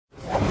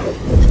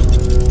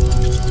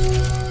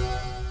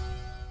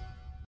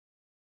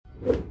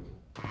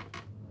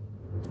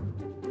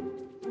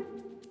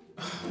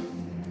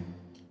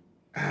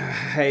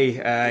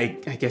Hey,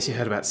 I guess you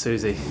heard about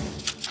Susie.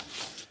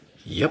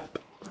 Yep.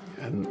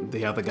 And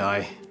the other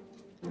guy.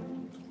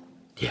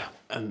 Yeah.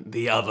 And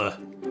the other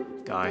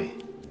guy.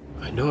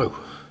 I know.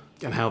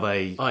 And how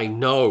they... I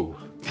know.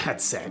 Had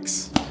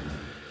sex.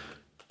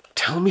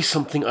 Tell me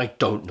something I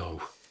don't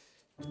know.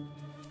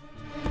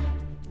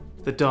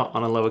 The dot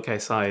on a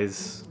lowercase I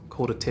is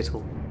called a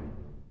tittle.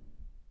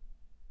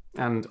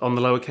 And on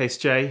the lowercase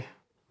j,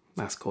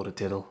 that's called a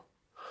diddle.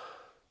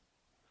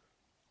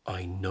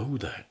 I know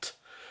that.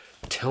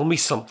 Tell me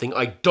something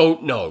I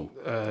don't know.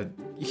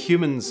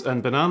 Humans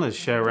and bananas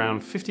share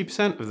around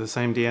 50% of the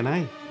same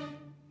DNA.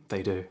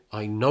 They do.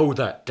 I know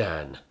that,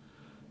 Dan.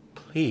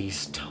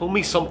 Please, tell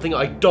me something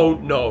I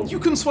don't know. You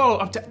can swallow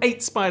up to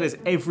 8 spiders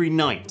every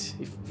night,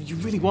 if you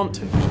really want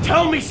to.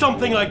 Tell me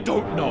something I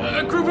don't know.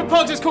 A group of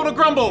pogs is called a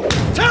grumble.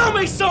 Tell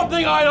me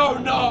something I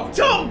don't know.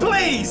 Tom,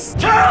 please!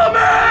 Tell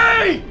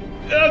me!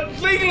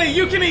 Legally,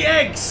 you can eat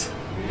eggs.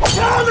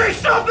 Tell me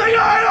something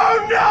I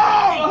don't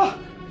know!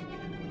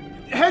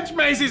 Hedge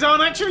mazes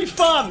aren't actually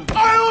fun.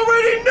 I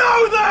already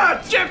know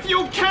that! Jet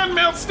fuel can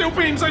melt steel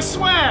beams, I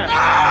swear.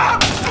 Ah!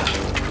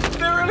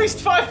 There are at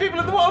least 5 people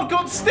in the world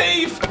called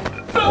Steve.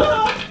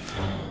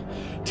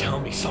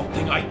 Tell me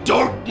something I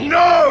don't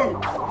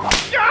know!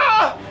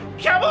 Ah!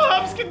 Camel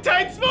humps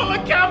contain smaller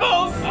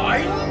camels.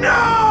 I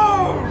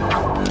know!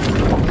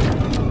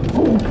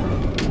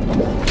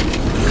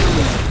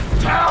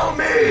 Tell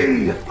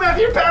me!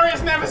 Matthew Perry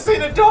has never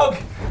seen a dog.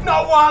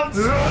 Not once.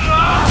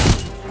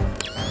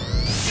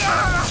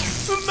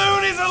 The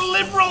moon is a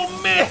liberal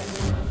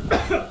myth.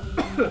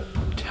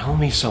 Tell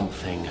me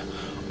something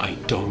I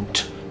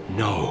don't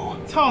know.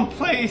 Tom,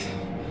 please.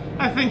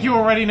 I think you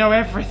already know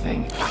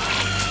everything.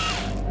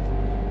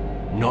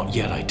 Not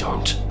yet, I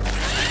don't.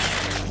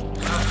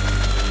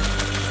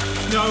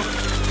 No.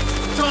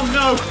 Tom,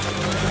 no.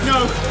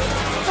 No.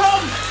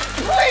 Tom,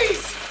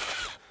 please!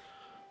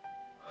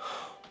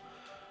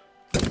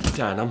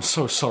 Dan, I'm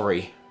so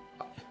sorry.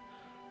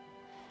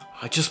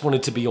 I just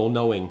wanted to be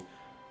all-knowing.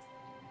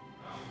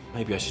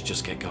 Maybe I should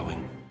just get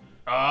going.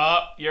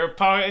 You're a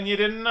poet and you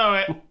didn't know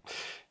it.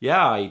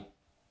 Yeah, I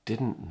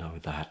didn't know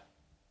that.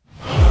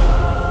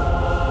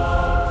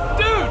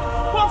 Dude,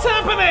 what's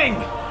happening?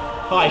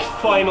 I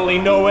finally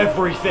know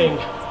everything.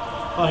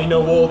 I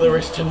know all there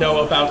is to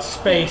know about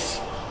space,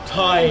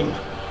 time,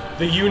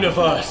 the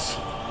universe,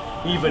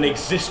 even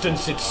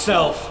existence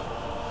itself.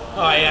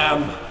 I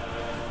am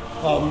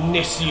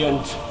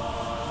omniscient.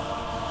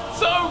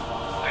 So,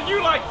 are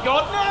you like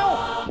God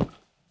now?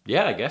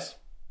 Yeah, I guess.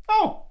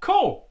 Oh,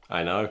 cool.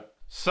 I know.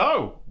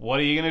 So, what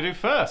are you going to do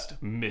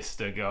first,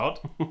 Mr. God?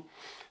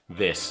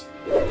 This.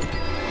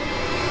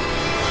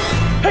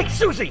 Hey,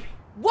 Susie!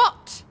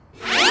 What?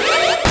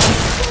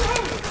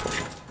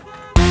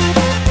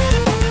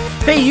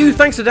 Hey you,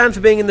 thanks to Dan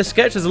for being in the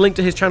sketch. There's a link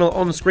to his channel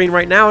on screen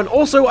right now, and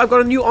also I've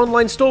got a new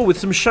online store with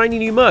some shiny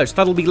new merch.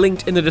 That'll be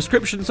linked in the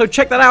description, so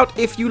check that out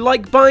if you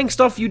like buying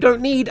stuff you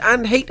don't need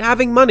and hate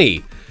having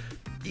money.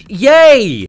 Yay!